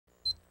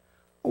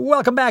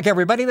Welcome back,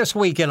 everybody. This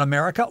Week in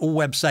America,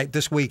 website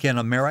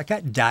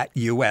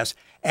thisweekinamerica.us.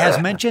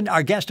 As mentioned,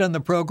 our guest on the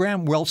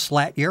program, Will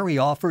Slatyer, he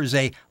offers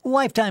a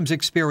lifetime's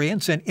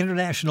experience in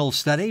international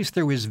studies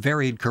through his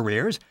varied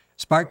careers.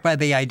 Sparked by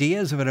the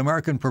ideas of an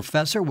American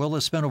professor, Will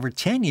has spent over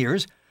 10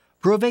 years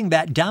proving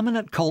that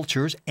dominant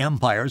cultures,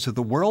 empires of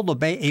the world,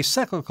 obey a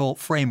cyclical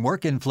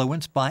framework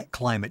influenced by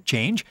climate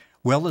change.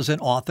 Will is an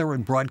author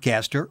and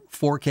broadcaster,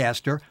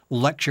 forecaster,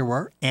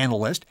 lecturer,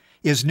 analyst.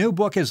 His new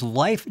book is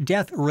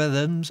Life-Death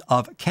Rhythms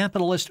of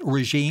Capitalist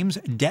Regimes,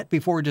 Debt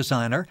Before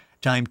Dishonour,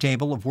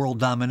 Timetable of World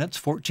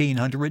Dominance,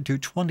 1400 to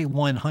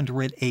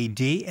 2100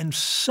 AD, and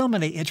so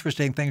many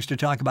interesting things to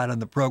talk about on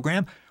the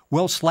program.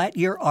 Will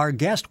Slatyer, our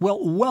guest. Will,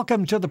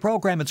 welcome to the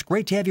program. It's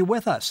great to have you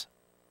with us.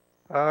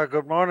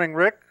 Good morning,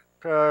 Rick.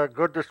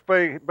 Good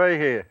to be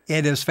here.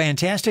 It is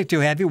fantastic to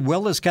have you.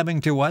 Will is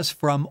coming to us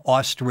from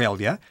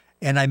Australia.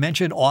 And I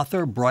mentioned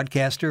author,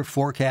 broadcaster,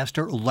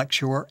 forecaster,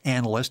 lecturer,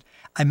 analyst.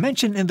 I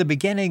mentioned in the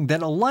beginning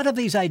that a lot of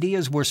these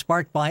ideas were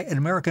sparked by an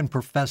American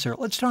professor.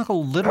 Let's talk a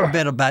little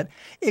bit about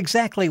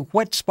exactly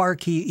what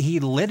spark he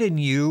lit in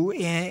you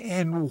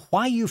and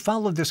why you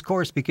followed this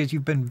course, because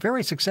you've been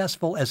very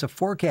successful as a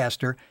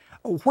forecaster.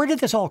 Where did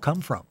this all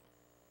come from?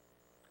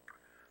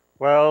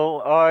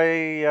 Well,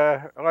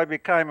 I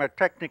became a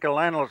technical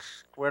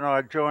analyst when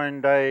I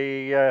joined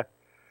a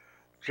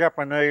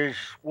Japanese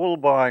wool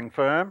buying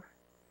firm.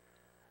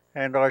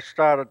 And I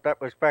started,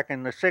 that was back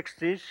in the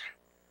 60s,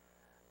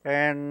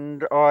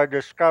 and I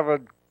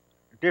discovered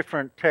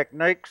different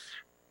techniques,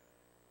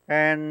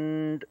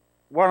 and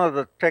one of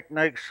the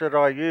techniques that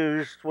I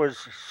used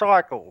was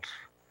cycles.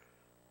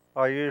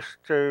 I used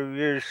to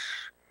use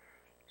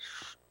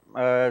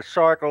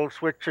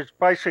cycles, which is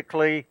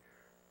basically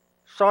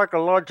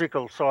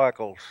psychological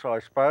cycles, I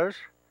suppose,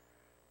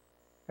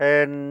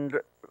 and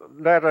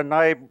that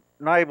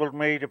enabled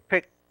me to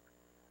pick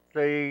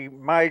the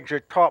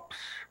major tops,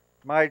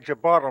 major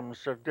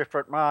bottoms of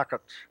different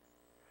markets.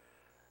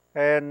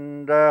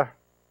 And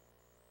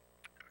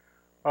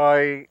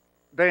I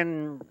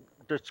then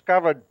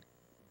discovered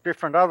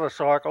different other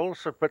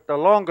cycles, but the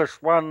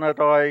longest one that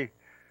I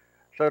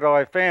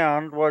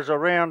found was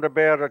around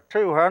about a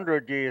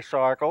 200-year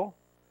cycle,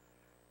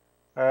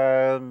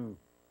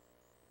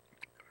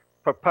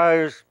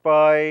 proposed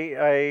by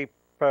a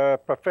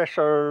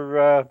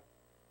professor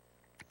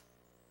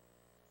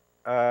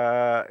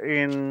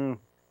in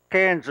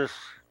Kansas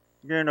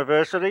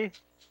University,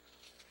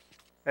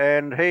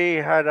 and he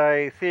had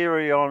a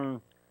theory on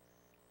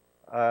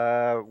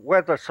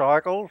weather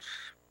cycles,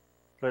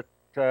 that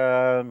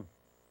the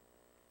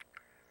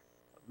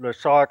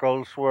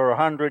cycles were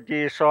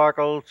 100-year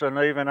cycles and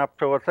even up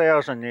to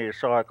 1,000-year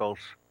cycles.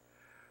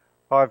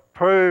 I've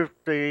proved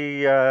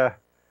the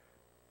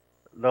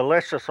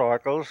lesser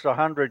cycles, the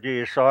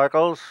 100-year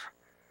cycles,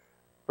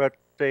 but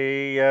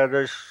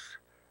there's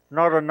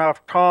not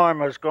enough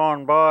time has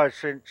gone by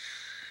since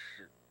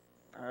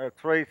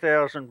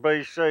 3000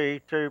 BC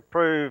to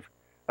prove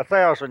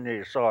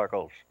 1,000-year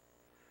cycles.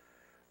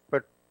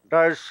 But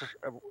those,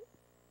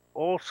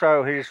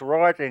 also his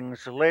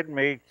writings led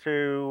me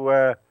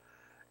to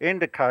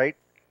indicate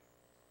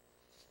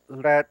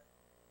that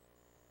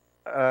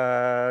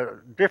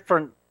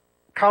different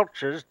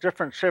cultures,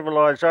 different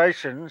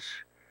civilizations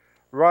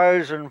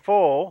rose and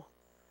fall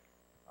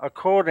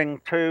according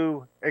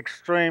to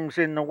extremes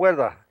in the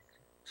weather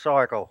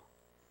cycle.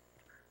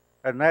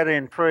 And that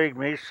intrigued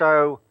me,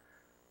 so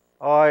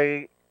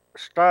I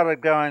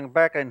started going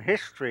back in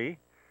history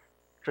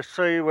to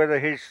see whether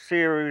his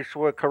theories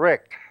were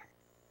correct.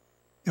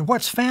 And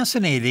what's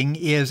fascinating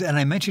is, and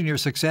I mentioned your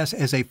success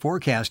as a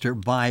forecaster,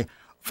 by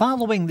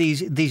following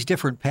these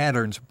different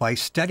patterns, by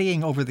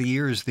studying over the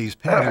years these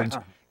patterns,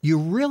 you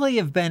really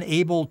have been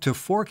able to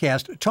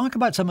forecast. Talk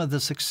about some of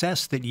the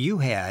success that you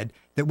had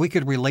that we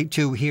could relate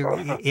to here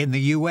in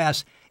the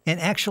U.S. and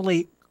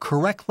actually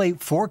correctly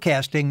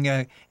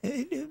forecasting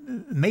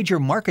major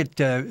market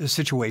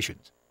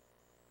situations.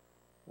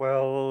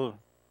 Well,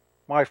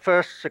 my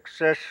first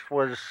success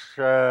was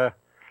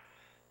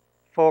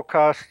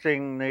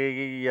forecasting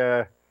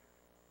the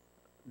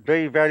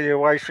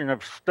devaluation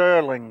of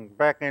sterling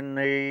back in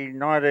the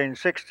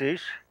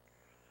 1960s.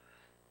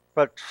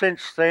 But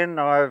since then,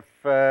 I've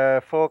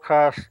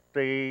forecast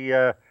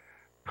the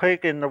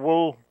peak in the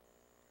wool,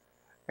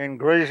 in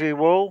greasy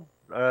wool,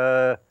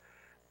 the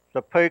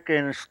peak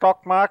in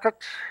stock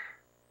markets,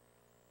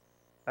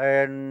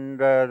 and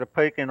the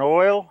peak in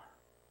oil.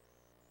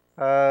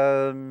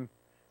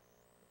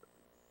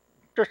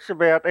 Just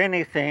about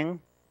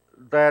anything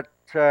that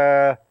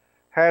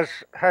has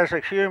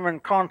a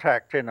human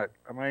contact in it.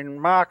 I mean,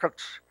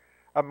 markets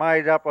are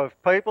made up of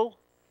people,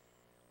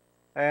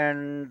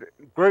 and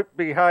group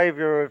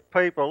behaviour of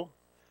people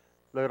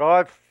that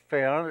I've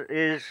found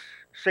is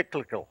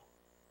cyclical.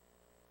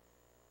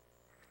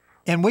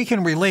 And we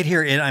can relate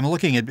here, and I'm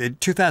looking at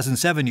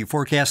 2007, you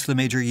forecast the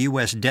major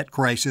U.S. debt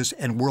crisis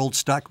and world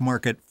stock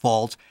market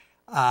falls.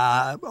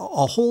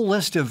 A whole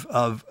list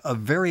of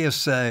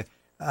various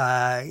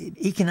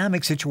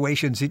economic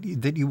situations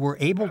that you were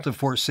able to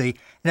foresee.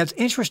 And it's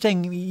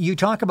interesting you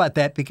talk about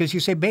that because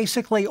you say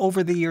basically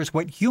over the years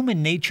what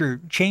human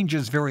nature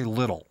changes very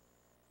little.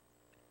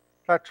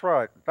 That's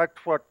right.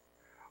 That's what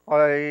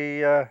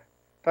I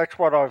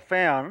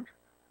found.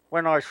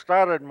 When I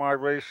started my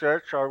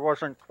research, I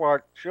wasn't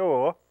quite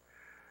sure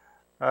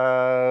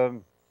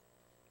that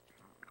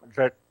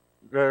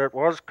it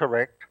was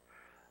correct,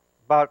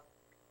 but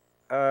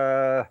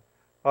I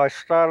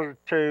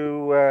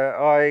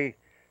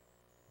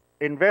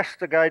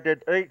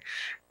investigated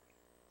each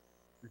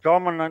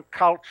dominant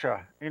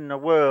culture in the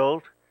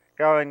world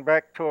going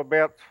back to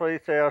about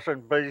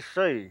 3000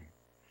 BC.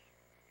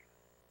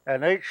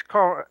 And each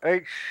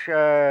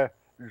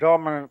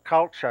dominant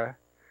culture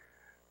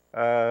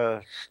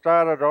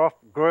started off,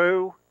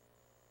 grew,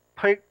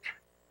 peaked,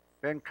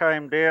 then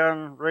came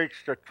down,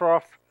 reached a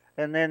trough,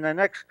 and then the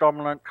next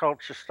dominant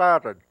culture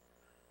started.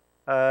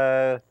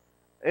 In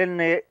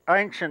the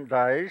ancient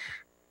days,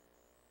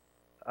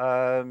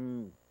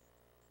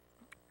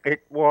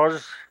 it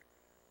was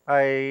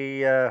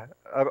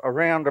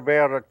around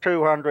about a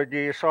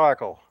 200-year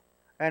cycle,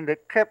 and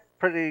it kept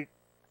pretty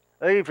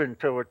even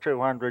to a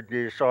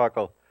 200-year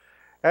cycle.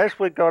 As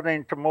we got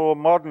into more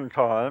modern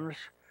times,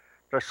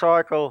 the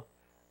cycle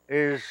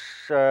is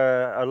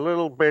a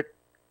little bit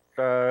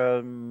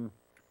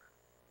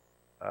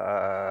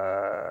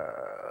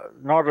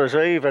not as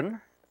even,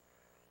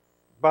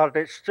 but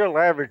it still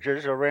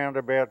averages around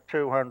about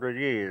 200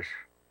 years.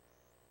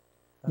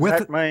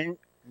 That means,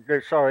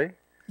 sorry.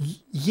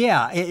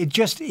 Yeah,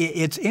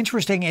 it's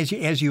interesting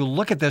as you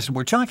look at this.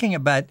 We're talking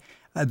about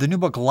the new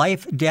book,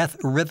 Life, Death,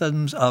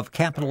 Rhythms of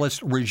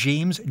Capitalist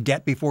Regimes,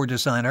 Debt Before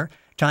Dishonour,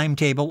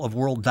 Timetable of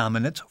World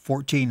Dominance,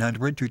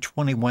 1400 to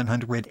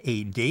 2100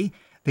 AD.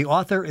 The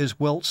author is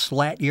Will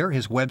Slatyer.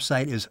 His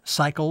website is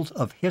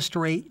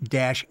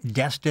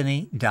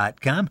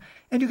cyclesofhistory-destiny.com.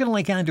 And you can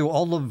link on to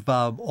all of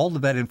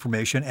that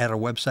information at our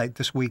website,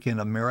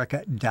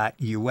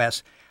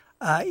 thisweekinamerica.us.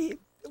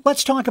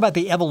 Let's talk about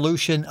the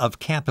evolution of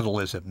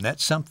capitalism.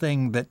 That's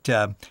something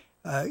that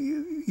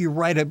you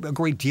write a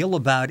great deal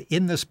about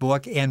in this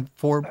book. And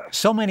for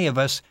so many of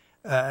us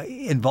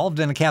involved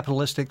in a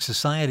capitalistic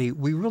society,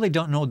 we really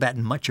don't know that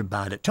much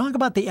about it. Talk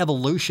about the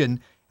evolution,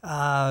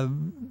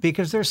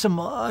 because there's some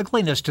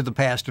ugliness to the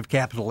past of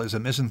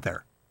capitalism, isn't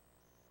there?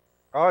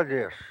 Oh,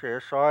 yes.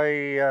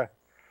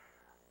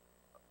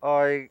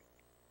 I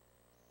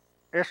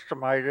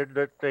estimated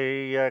that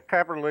the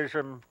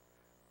capitalism,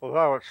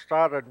 although it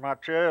started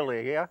much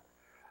earlier,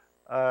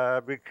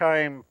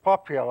 became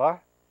popular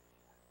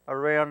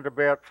around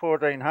about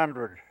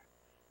 1400.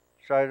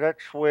 So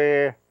that's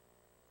where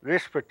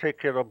this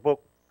particular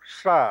book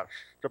starts.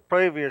 The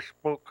previous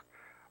book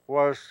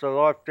was The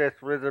Life,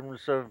 Death,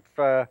 Rhythms of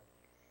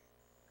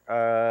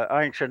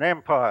Ancient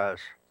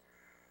Empires.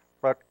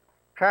 But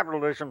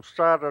capitalism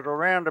started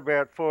around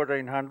about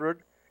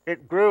 1400.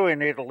 It grew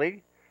in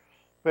Italy,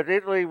 but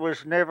Italy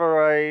was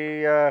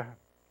never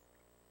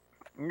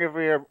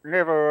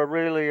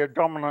really a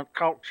dominant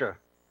culture.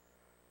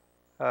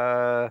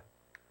 I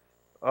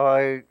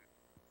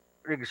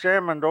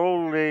examined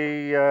all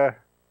the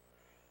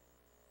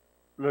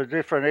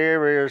different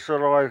areas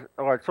that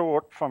I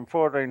thought from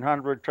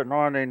 1400 to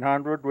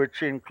 1900,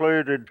 which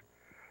included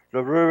the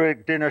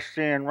Rurik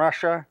dynasty in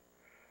Russia,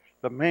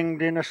 the Ming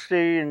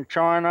dynasty in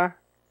China,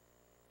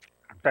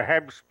 the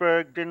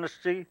Habsburg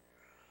dynasty,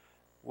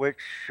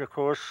 which of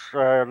course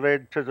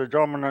led to the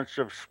dominance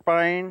of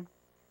Spain,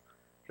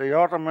 the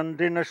Ottoman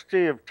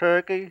dynasty of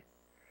Turkey,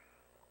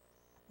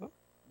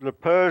 the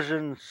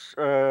Persian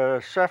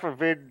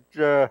Safavid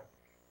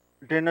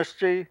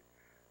dynasty,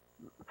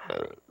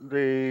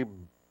 the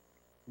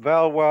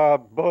Valois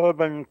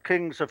Bourbon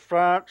kings of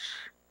France,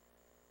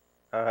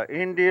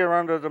 India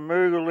under the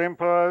Mughal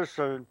empires,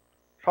 the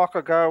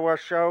Tokugawa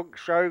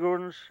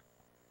shoguns,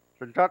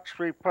 the Dutch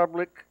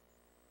Republic.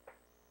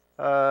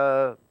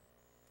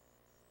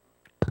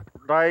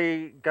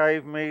 They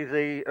gave me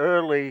the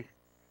early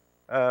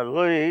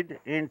lead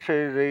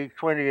into the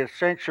 20th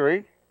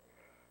century.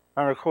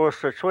 And of course,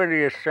 the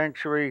 20th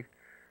century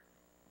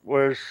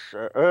was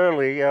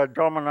early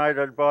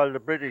dominated by the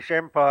British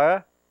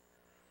Empire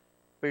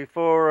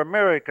before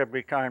America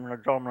became the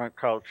dominant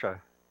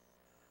culture.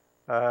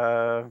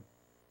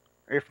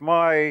 If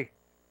my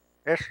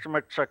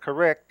estimates are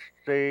correct,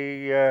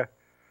 the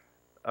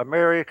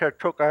America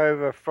took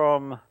over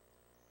from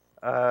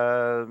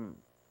the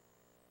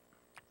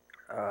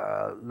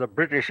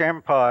British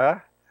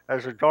Empire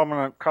as a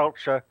dominant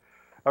culture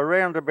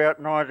around about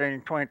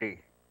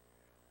 1920.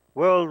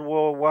 World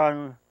War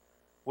I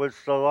was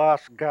the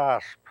last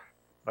gasp,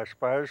 I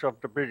suppose, of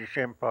the British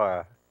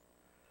Empire.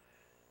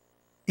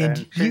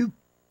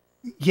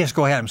 Yes,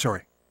 go ahead, I'm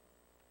sorry.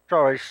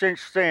 Sorry,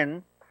 since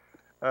then,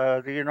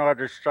 the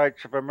United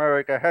States of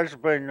America has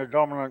been the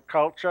dominant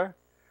culture,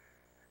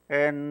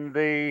 and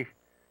the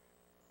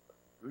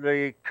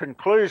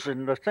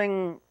conclusion, the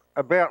thing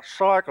about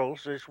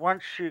cycles is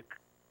once you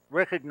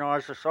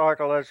recognize a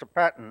cycle as a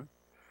pattern,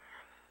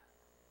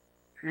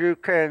 you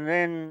can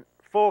then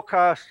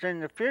forecast in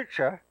the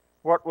future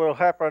what will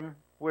happen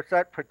with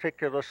that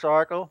particular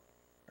cycle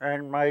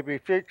and maybe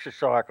future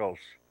cycles.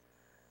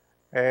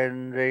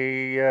 And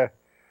the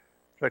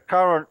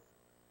current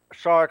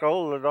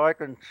cycle that I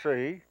can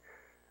see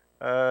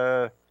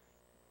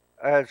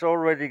has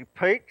already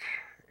peaked.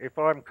 If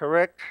I'm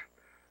correct,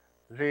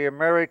 the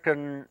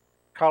American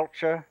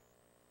culture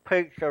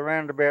peaked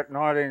around about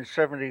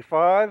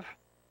 1975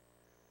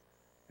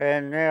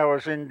 and now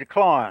is in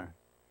decline.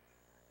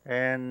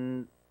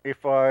 And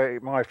if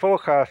my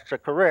forecasts are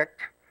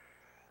correct,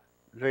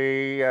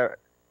 the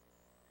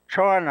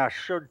China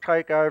should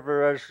take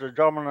over as the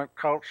dominant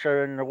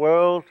culture in the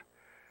world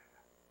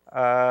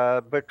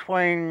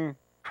between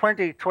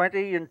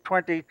 2020 and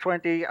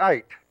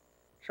 2028.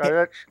 So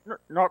that's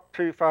not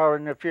too far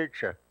in the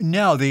future.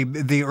 No,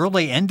 the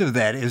early end of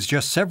that is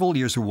just several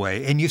years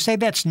away, and you say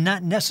that's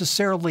not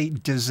necessarily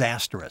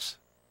disastrous.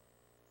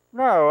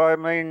 No, I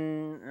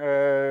mean,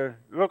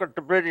 look at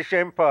the British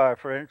Empire,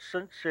 for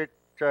instance.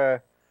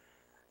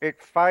 It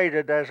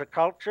faded as a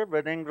culture,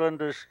 but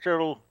England is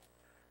still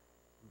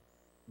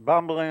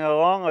bumbling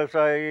along as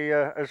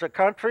a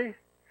country.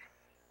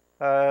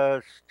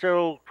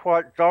 Still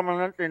quite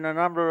dominant in a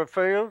number of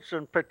fields,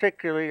 and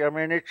particularly, I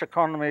mean, its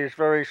economy is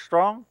very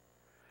strong.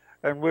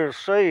 And we'll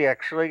see,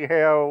 actually,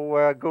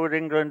 how good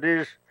England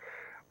is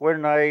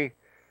when they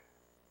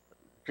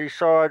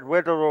decide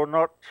whether or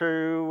not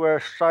to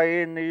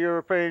stay in the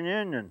European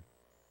Union.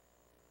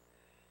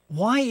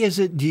 Why is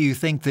it, do you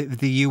think, that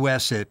the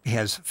U.S.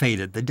 has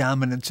faded? The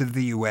dominance of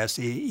the U.S.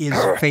 is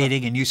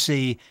fading, and you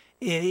see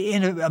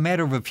in a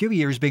matter of a few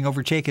years being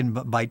overtaken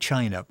by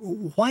China.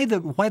 Why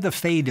the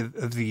fade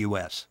of the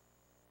U.S.?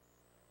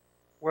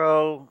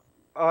 Well,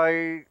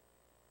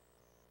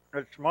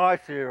 it's my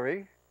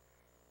theory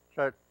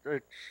that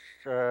it's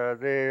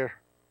the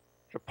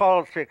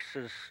politics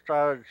has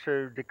started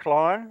to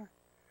decline,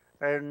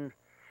 and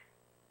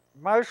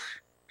most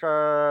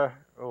or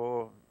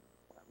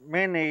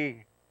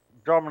many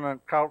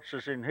dominant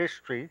cultures in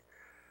history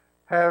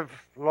have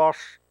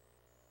lost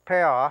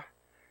power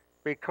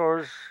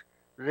because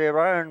their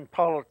own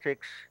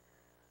politics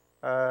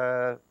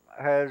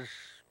has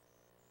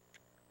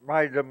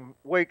made them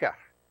weaker,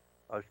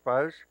 I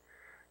suppose.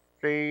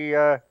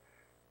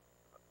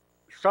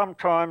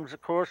 Sometimes,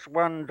 of course,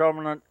 one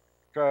dominant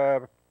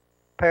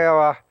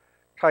power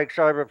takes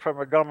over from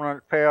a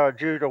dominant power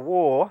due to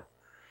war,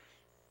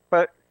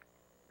 but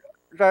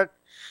that's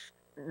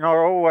not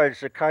always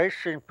the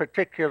case, in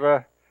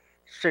particular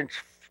since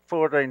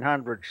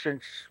 1400,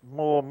 since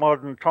more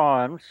modern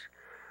times.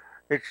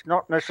 It's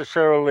not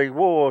necessarily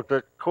war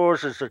that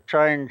causes a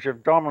change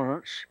of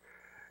dominance.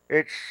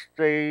 It's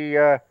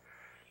the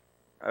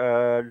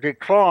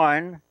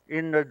decline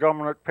in the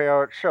dominant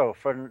power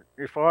itself. And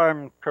if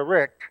I'm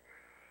correct,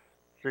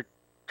 the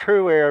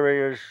two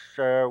areas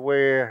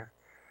where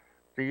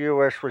the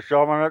US was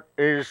dominant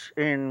is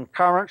in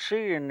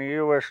currency, in the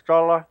US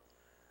dollar,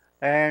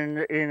 and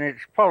in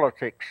its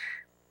politics.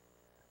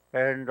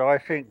 And I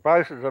think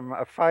both of them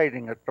are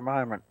fading at the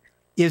moment.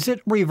 Is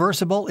it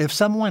reversible? If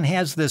someone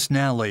has this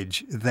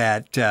knowledge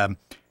that,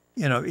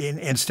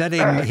 in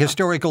studying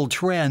historical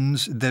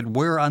trends, that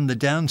we're on the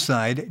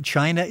downside,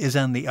 China is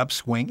on the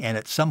upswing, and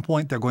at some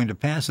point they're going to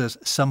pass us,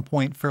 some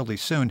point fairly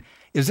soon,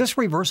 is this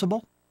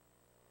reversible?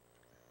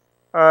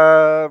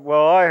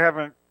 Well, I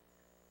haven't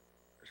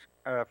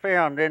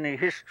found any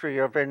history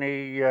of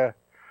any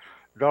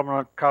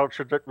dominant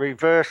culture that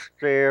reversed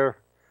their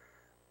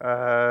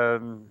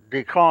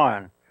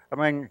decline. I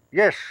mean,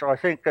 yes, I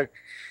think it's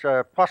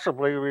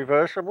possibly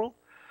reversible,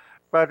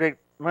 but it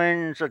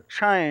means a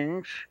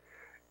change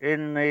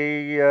in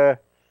the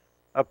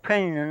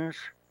opinions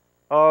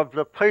of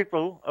the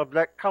people of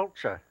that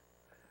culture.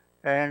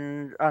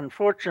 And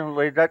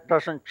unfortunately, that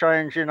doesn't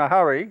change in a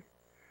hurry.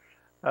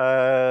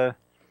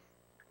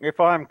 If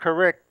I'm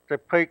correct, the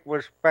peak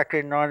was back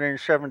in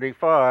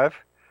 1975,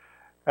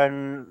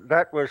 and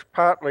that was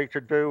partly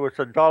to do with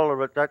the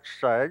dollar at that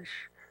stage.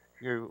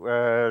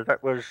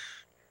 That was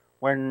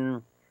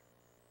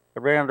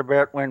around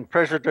about when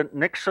President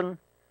Nixon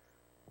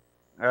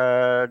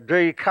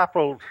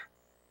decoupled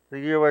the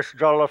US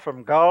dollar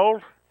from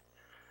gold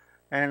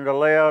and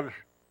allowed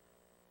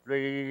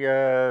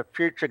the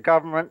future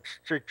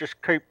governments to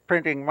just keep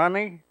printing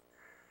money.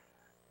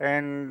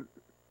 And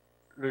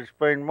there's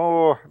been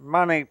more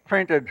money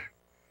printed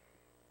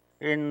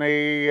in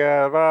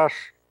the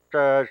last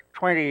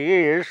 20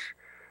 years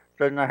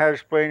than there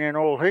has been in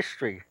all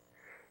history.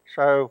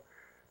 So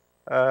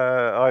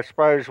I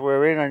suppose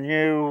we're in a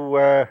new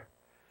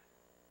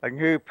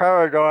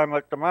paradigm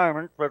at the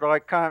moment, but I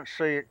can't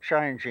see it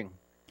changing.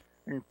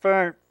 In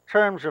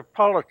terms of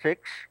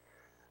politics,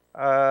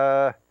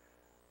 well,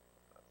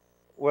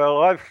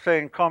 I've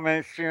seen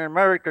comments in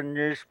American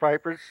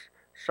newspapers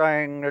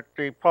saying that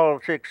the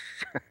politics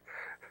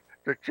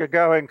that you're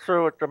going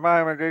through at the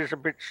moment is a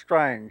bit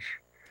strange.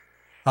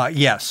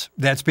 Yes,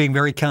 that's being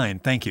very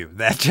kind. Thank you.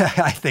 That,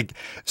 I think,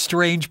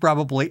 strange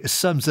probably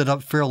sums it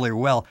up fairly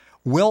well.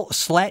 Will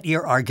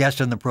Slatyer, our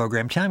guest on the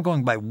program. Time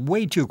going by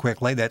way too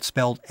quickly. That's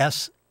spelled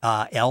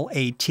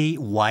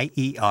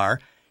Latyer.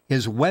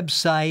 His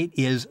website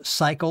is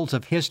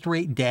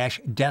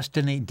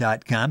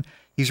cyclesofhistory-destiny.com.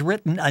 He's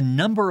written a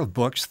number of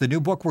books. The new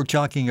book we're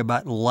talking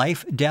about,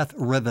 Life, Death,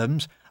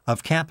 Rhythms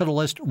of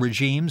Capitalist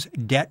Regimes,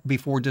 Debt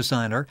Before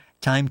Dishonor,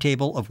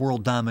 Timetable of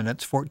World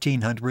Dominance,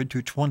 1400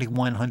 to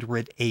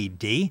 2100 AD.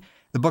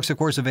 The book's, of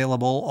course,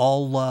 available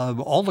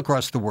all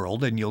across the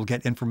world, and you'll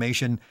get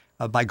information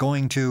by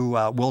going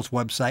to Will's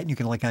website, and you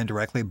can link on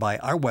directly by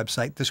our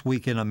website,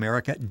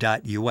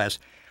 thisweekinamerica.us.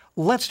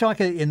 Let's talk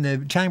in the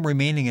time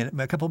remaining, and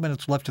a couple of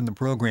minutes left in the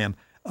program,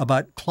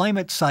 about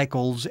climate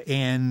cycles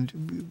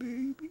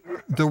and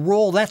the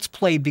role that's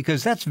played,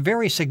 because that's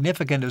very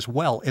significant as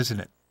well, isn't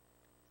it?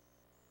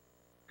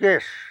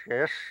 Yes,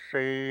 yes.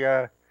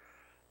 The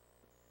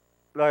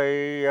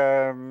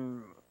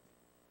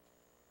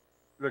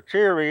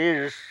theory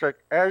is that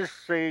as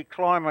the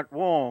climate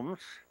warms,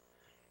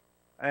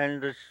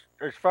 and as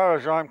far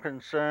as I'm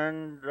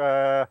concerned,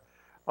 I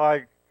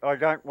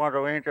don't want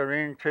to enter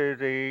into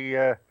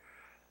the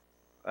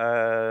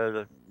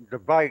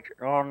debate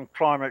on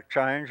climate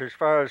change. As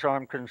far as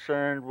I'm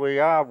concerned, we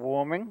are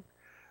warming.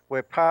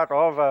 We're part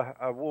of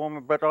a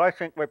warming, but I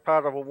think we're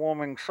part of a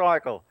warming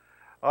cycle.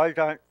 I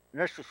don't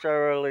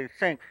necessarily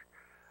think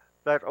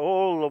that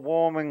all the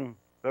warming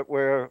that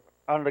we're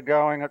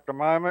undergoing at the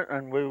moment,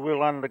 and we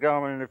will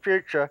undergo in the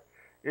future,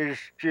 is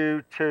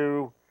due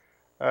to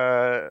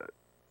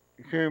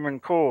human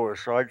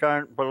cause. I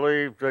don't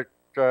believe that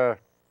that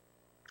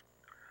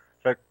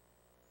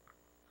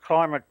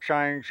climate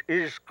change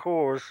is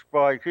caused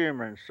by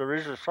humans. There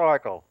is a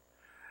cycle,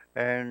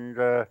 and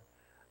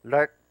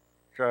that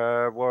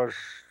was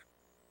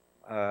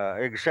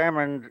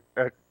examined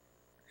at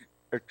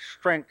its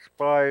strength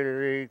by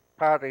the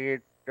party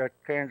at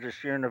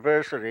Kansas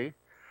University,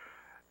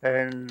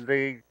 and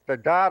the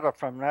data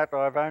from that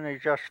I've only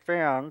just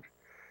found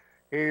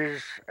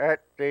is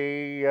at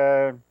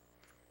the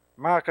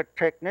Market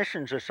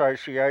Technicians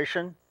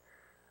Association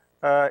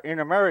in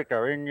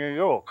America, in New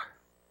York.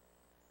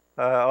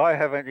 I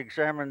haven't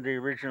examined the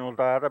original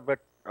data, but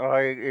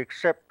I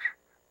accept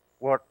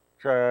what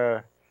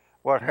has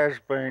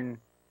been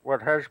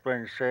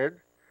said.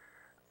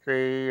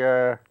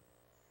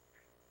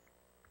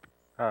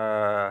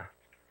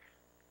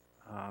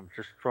 I'm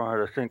just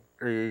trying to think.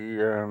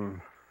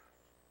 Well,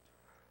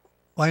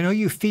 I know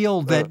you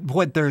feel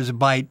that there's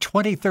by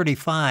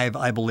 2035,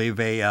 I believe,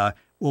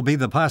 will be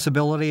the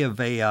possibility of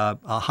a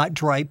hot,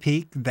 dry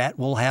peak that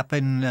will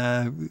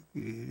happen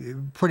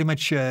pretty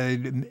much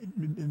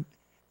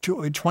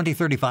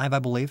 2035, I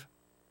believe.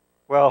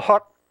 Well,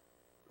 hot,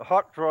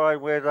 dry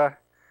weather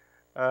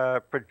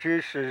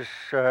produces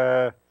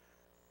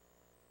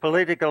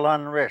political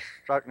unrest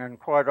and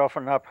quite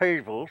often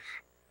upheavals.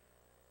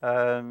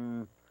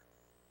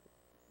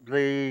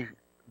 The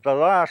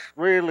last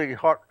really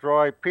hot,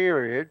 dry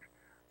period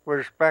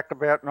was back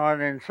about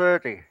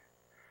 1930,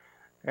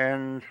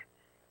 and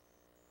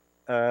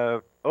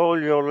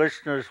all your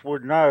listeners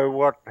would know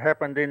what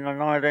happened in the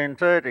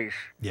 1930s.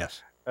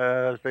 Yes.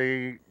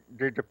 The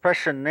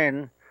Depression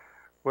then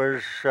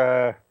was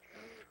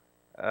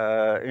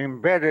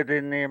embedded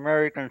in the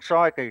American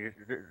psyche.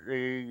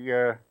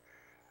 The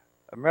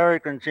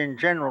Americans in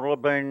general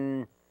have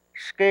been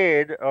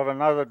scared of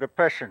another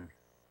depression,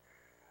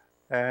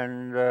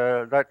 and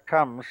that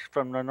comes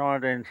from the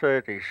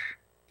 1930s.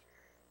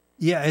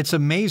 Yeah, it's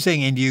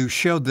amazing, and you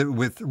showed that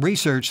with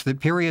research that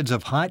periods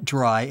of hot,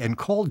 dry, and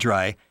cold,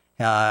 dry,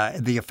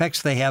 the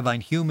effects they have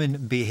on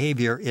human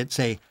behavior. It's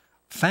a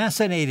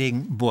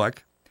fascinating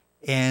book,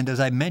 and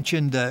as I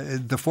mentioned,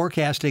 the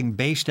forecasting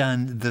based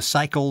on the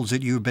cycles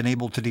that you've been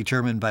able to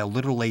determine by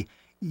literally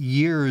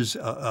years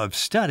of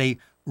study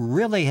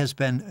really has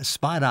been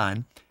spot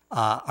on.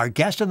 Our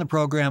guest on the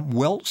program,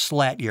 Will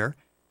Slatyer,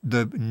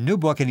 the new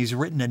book, and he's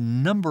written a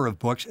number of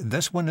books.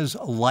 This one is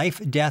Life,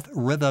 Death,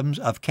 Rhythms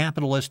of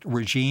Capitalist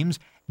Regimes,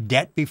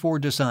 Debt Before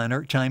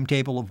Dishonor,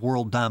 Timetable of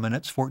World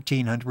Dominance,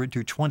 1400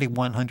 to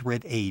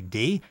 2100 AD.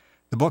 The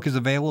book is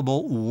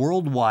available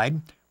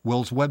worldwide.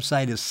 Will's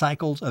website is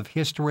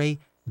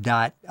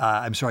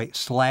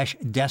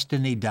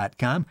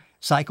cyclesofhistory.destiny.com,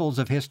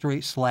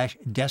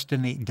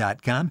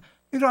 cyclesofhistory/destiny.com.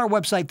 You go to our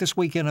website,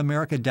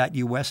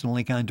 thisweekinamerica.us, and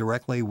link on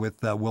directly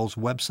with Will's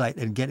website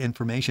and get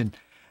information.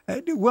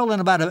 Will, in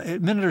about a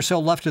minute or so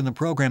left in the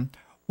program,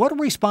 what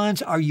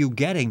response are you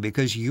getting?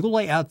 Because you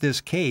lay out this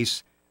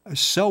case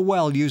so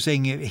well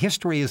using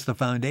history as the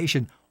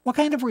foundation. What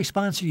kind of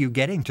response are you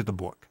getting to the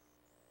book?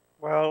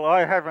 Well,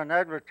 I haven't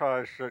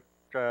advertised it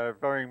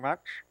very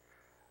much.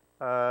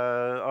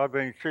 I've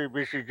been too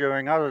busy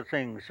doing other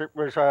things. It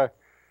was a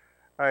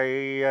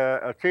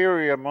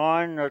theory of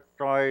mine that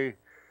I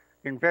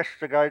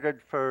investigated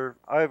for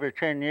over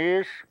 10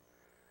 years,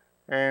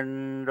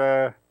 and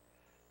to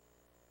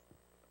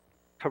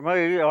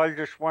me, I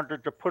just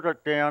wanted to put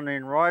it down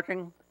in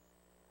writing,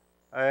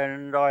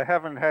 and I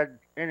haven't had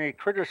any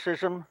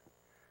criticism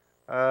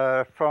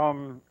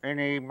from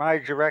any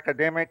major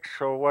academics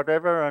or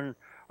whatever, and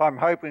I'm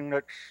hoping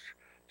that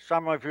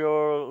some of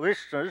your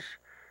listeners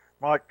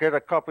might get a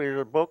copy of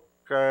the book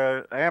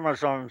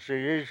Amazon's the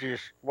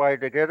easiest way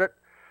to get it,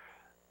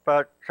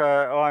 but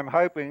I'm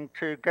hoping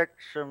to get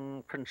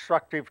some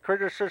constructive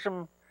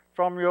criticism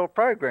from your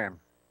program.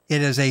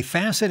 It is a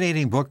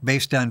fascinating book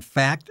based on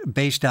fact,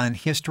 based on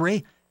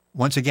history.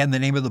 Once again, the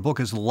name of the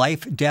book is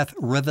Life, Death,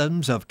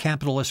 Rhythms of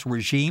Capitalist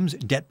Regimes,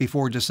 Debt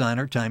Before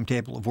Dishonour,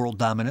 Timetable of World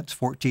Dominance,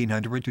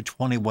 1400 to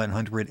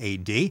 2100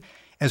 AD.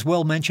 As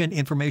well mentioned,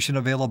 information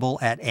available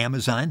at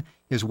Amazon.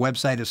 His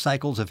website is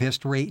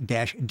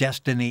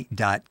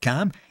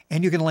cyclesofhistory-destiny.com.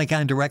 And you can link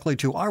on directly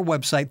to our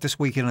website,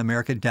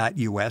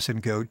 thisweekinamerica.us,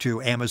 and go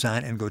to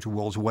Amazon and go to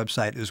Will's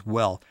website as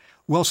well.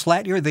 Will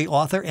Slatyer, the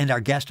author and our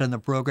guest on the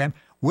program.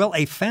 Will,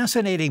 a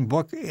fascinating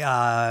book. It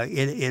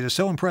is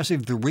so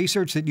impressive, the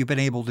research that you've been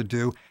able to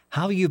do,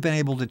 how you've been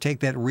able to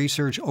take that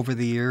research over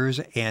the years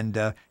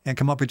and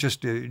come up with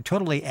just a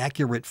totally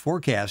accurate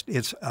forecast.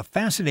 It's a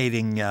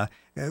fascinating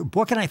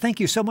book, and I thank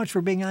you so much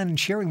for being on and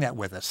sharing that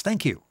with us.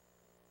 Thank you.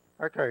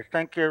 Okay,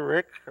 thank you,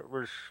 Rick. It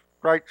was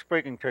great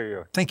speaking to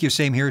you. Thank you.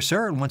 Same here,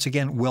 sir. And once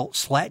again, Will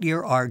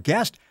Slatyer, our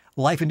guest.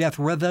 Life and Death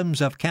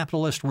Rhythms of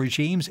Capitalist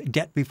Regimes,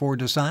 Debt Before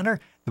Dishonour.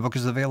 The book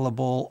is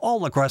available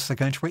all across the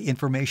country.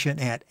 Information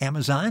at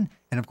Amazon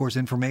and, of course,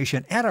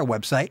 information at our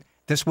website,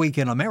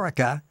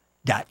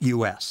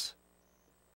 thisweekinamerica.us.